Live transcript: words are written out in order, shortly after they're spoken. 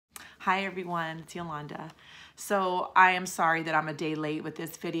Hi everyone, it's Yolanda. So I am sorry that I'm a day late with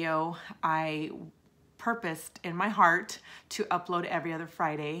this video. I purposed in my heart to upload every other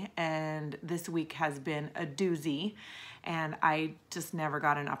Friday, and this week has been a doozy, and I just never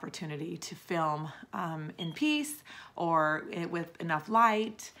got an opportunity to film in peace or with enough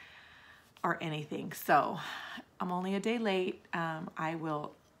light or anything. So I'm only a day late. I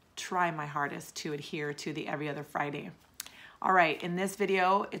will try my hardest to adhere to the every other Friday. All right, in this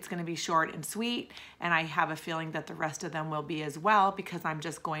video, it's gonna be short and sweet, and I have a feeling that the rest of them will be as well, because I'm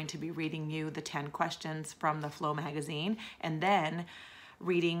just going to be reading you the 10 questions from the Flow magazine, and then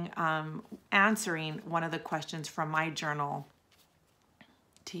answering one of the questions from my journal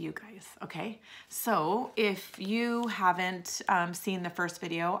to you guys, okay? So if you haven't seen the first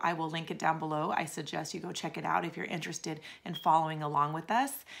video, I will link it down below. I suggest you go check it out if you're interested in following along with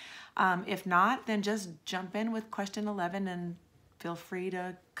us. If not, then just jump in with question 11 and feel free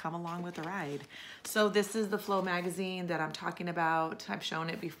to come along with the ride. So this is the Flow magazine that I'm talking about. I've shown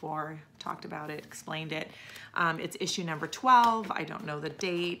it before, talked about it, explained it. It's issue number 12. I don't know the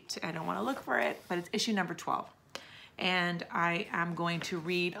date. I don't want to look for it, but it's issue number 12. And I am going to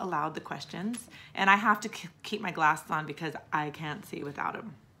read aloud the questions. And I have to keep my glasses on because I can't see without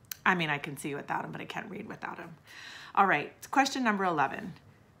them. I mean, I can see without them, but I can't read without them. All right, question number 11.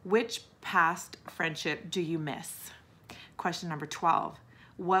 Which past friendship do you miss? Question number 12.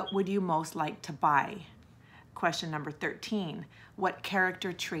 What would you most like to buy? Question number 13. What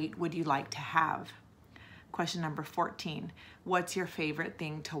character trait would you like to have? Question number 14. What's your favorite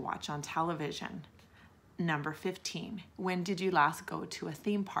thing to watch on television? Number 15. When did you last go to a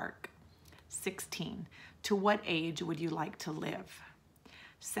theme park? 16. To what age would you like to live?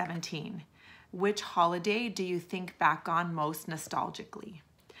 17. Which holiday do you think back on most nostalgically?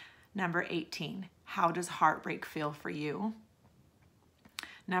 Number 18, how does heartbreak feel for you?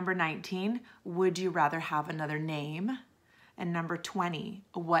 Number 19, would you rather have another name? And number 20,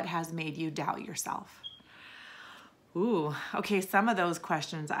 what has made you doubt yourself? Ooh, okay, some of those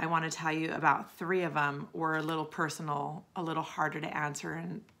questions, I want to tell you about 3 of them were a little personal, a little harder to answer,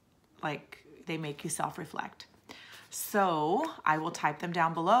 and like they make you self-reflect. So I will type them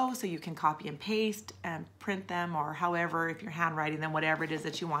down below so you can copy and paste and print them, or however, if you're handwriting them, whatever it is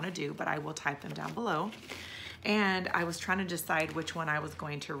that you want to do, but I will type them down below. And I was trying to decide which one I was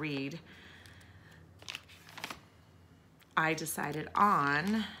going to read. I decided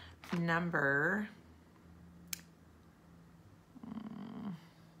on number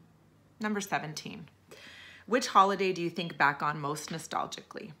 17. Which holiday do you think back on most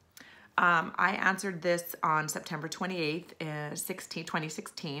nostalgically? I answered this on September 28th,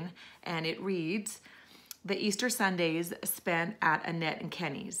 2016, and it reads, the Easter Sundays spent at Annette and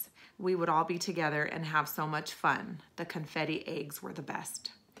Kenny's. We would all be together and have so much fun. The confetti eggs were the best.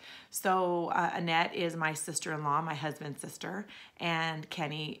 So Annette is my sister-in-law, my husband's sister, and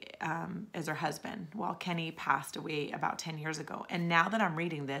Kenny is her husband. Well, Kenny passed away about 10 years ago. And now that I'm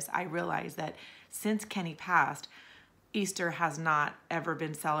reading this, I realize that since Kenny passed, Easter has not ever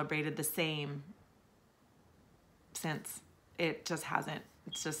been celebrated the same since. It just hasn't.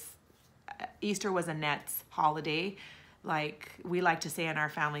 It's just, Easter was Annette's holiday. Like, we like to say in our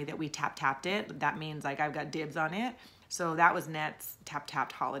family that we tapped it. That means like I've got dibs on it. So that was Annette's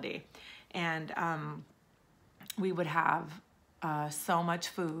tapped holiday. And we would have so much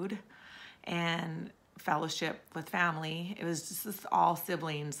food and fellowship with family. It was just all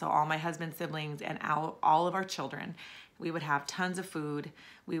siblings, so all my husband's siblings and all of our children. We would have tons of food.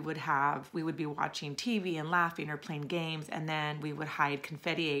 We would be watching TV and laughing or playing games, and then we would hide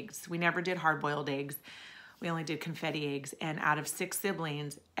confetti eggs. We never did hard-boiled eggs. We only did confetti eggs, and out of 6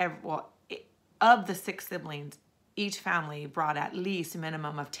 siblings, of the 6 siblings, each family brought at least a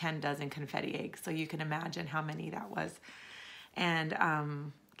minimum of 10 dozen confetti eggs, so you can imagine how many that was. And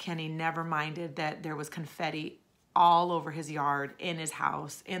Kenny never minded that there was confetti all over his yard, in his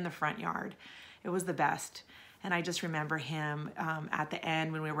house, in the front yard. It was the best. And I just remember him at the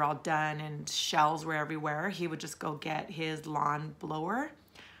end when we were all done and shells were everywhere, he would just go get his lawn blower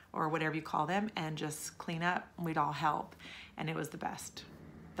or whatever you call them and just clean up, and we'd all help. And it was the best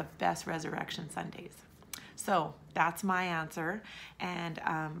Resurrection Sundays. So that's my answer, and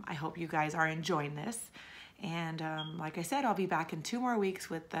I hope you guys are enjoying this. And like I said, I'll be back in 2 more weeks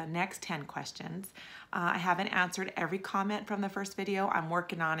with the next 10 questions. I haven't answered every comment from the first video. I'm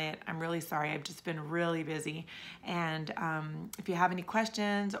working on it. I'm really sorry. I've just been really busy. And if you have any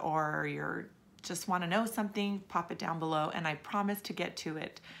questions or you just want to know something, pop it down below. And I promise to get to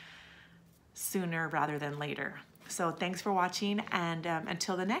it sooner rather than later. So thanks for watching. And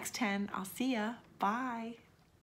until the next 10, I'll see ya. Bye.